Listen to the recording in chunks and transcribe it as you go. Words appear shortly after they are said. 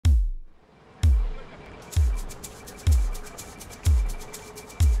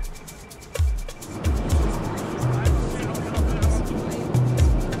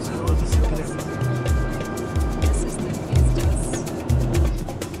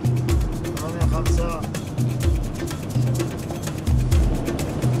This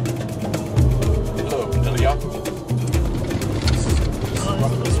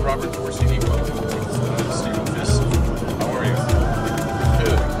is Robert Orsini with Student Office. How are you?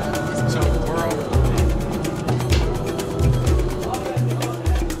 Good. So we're all...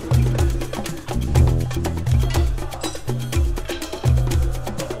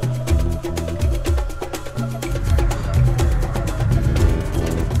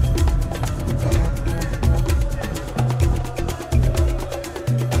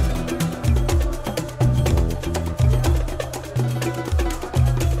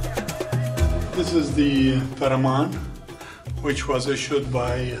 This is the Faraman, which was issued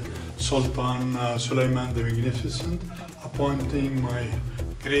by Sultan Sulaiman the Magnificent, appointing my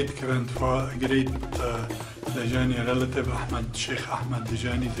great-grandfather, Dajani relative, Sheikh Ahmad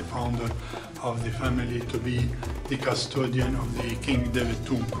Dajani, the founder of the family, to be the custodian of the King David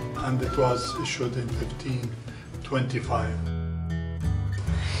tomb. And it was issued in 1525.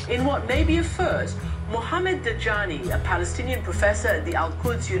 In what may be a first, Mohammad Dajani, a Palestinian professor at the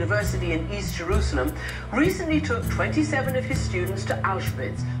Al-Quds University in East Jerusalem, recently took 27 of his students to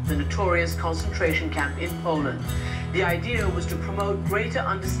Auschwitz, the notorious concentration camp in Poland. The idea was to promote greater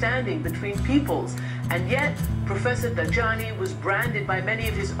understanding between peoples, and yet Professor Dajani was branded by many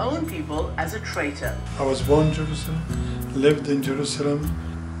of his own people as a traitor. I was born in Jerusalem, lived in Jerusalem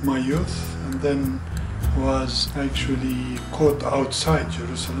my youth, and then was actually caught outside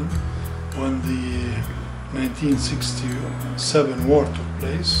Jerusalem when the 1967 war took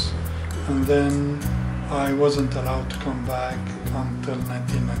place, and then I wasn't allowed to come back until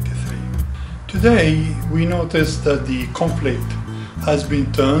 1993. Today we notice that the conflict has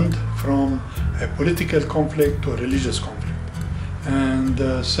been turned from a political conflict to a religious conflict. And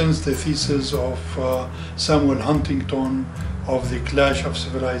since the thesis of Samuel Huntington of the clash of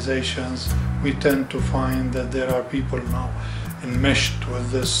civilizations, we tend to find that there are people now enmeshed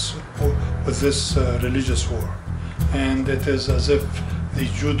with this religious war, and it is as if the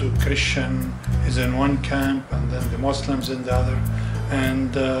Judo-Christian is in one camp and then the Muslims in the other,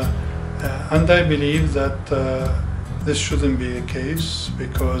 and I believe that this shouldn't be the case,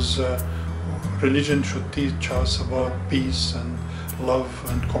 because religion should teach us about peace and love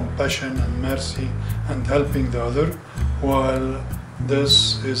and compassion and mercy and helping the other, while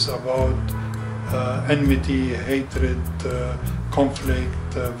this is about enmity, hatred,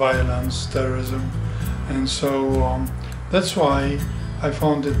 conflict, violence, terrorism. And so that's why I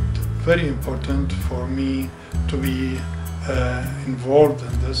found it very important for me to be involved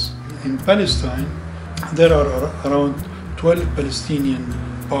in this. In Palestine, there are around 12 Palestinian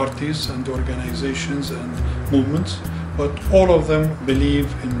parties and organizations and movements, but all of them believe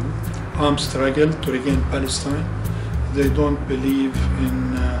in armed struggle to regain Palestine. They don't believe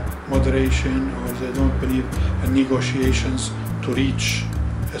in moderation, or they don't believe in negotiations to reach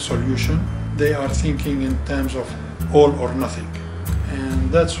a solution. They are thinking in terms of all or nothing.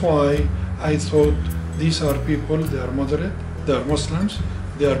 And that's why I thought these are people, they are moderate, they are Muslims,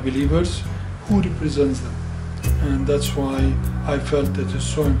 they are believers, who represents them? And that's why I felt it is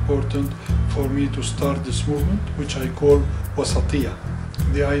so important for me to start this movement, which I call Wasatia.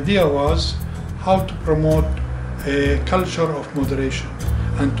 The idea was how to promote a culture of moderation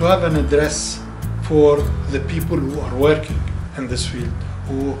and to have an address for the people who are working in this field,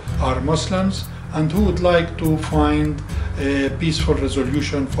 who are Muslims and who would like to find a peaceful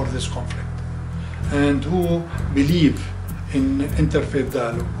resolution for this conflict, and who believe in interfaith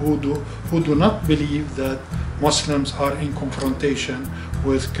dialogue, who do not believe that Muslims are in confrontation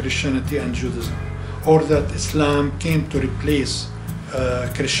with Christianity and Judaism, or that Islam came to replace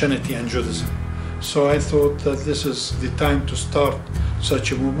Christianity and Judaism. So I thought that this is the time to start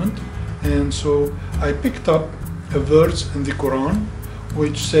such a movement, and so I picked up a verse in the Quran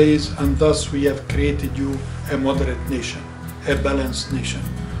which says, "And thus we have created you a moderate nation, a balanced nation.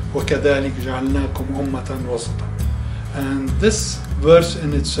 وَكَذَلِكَ جَعَلْنَاكُمْ أُمَّةً وَسَطًا." And this verse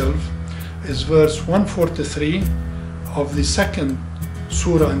in itself is verse 143 of the second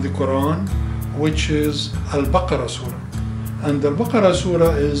surah in the Quran, which is Al-Baqarah surah. And the Al-Baqarah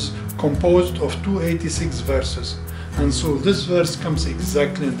surah is composed of 286 verses. And so this verse comes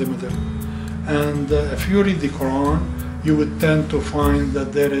exactly in the middle. And if you read the Quran, you would tend to find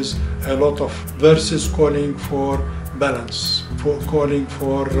that there is a lot of verses calling for balance, calling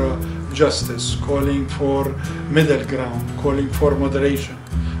for justice, calling for middle ground, calling for moderation.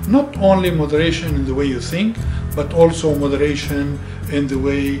 Not only moderation in the way you think, but also moderation in the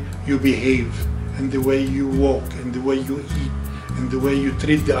way you behave, in the way you walk, in the way you eat, in the way you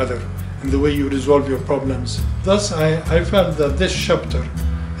treat the other, in the way you resolve your problems. Thus, I felt that this chapter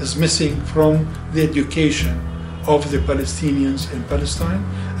is missing from the education of the Palestinians in Palestine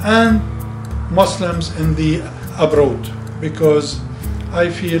and Muslims in the abroad, because I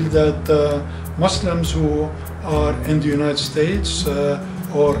feel that Muslims who are in the United States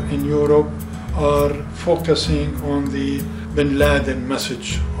or in Europe are focusing on the Bin Laden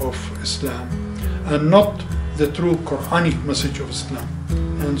message of Islam and not the true Quranic message of Islam.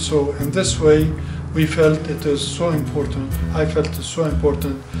 And so in this way, we felt it is so important, I felt it's so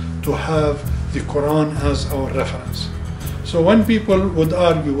important to have the Quran as our reference. So when people would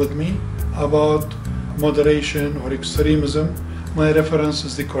argue with me about moderation or extremism, my reference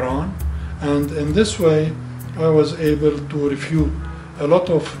is the Quran. And in this way, I was able to refute a lot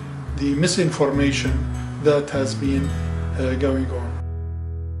of the misinformation that has been going on.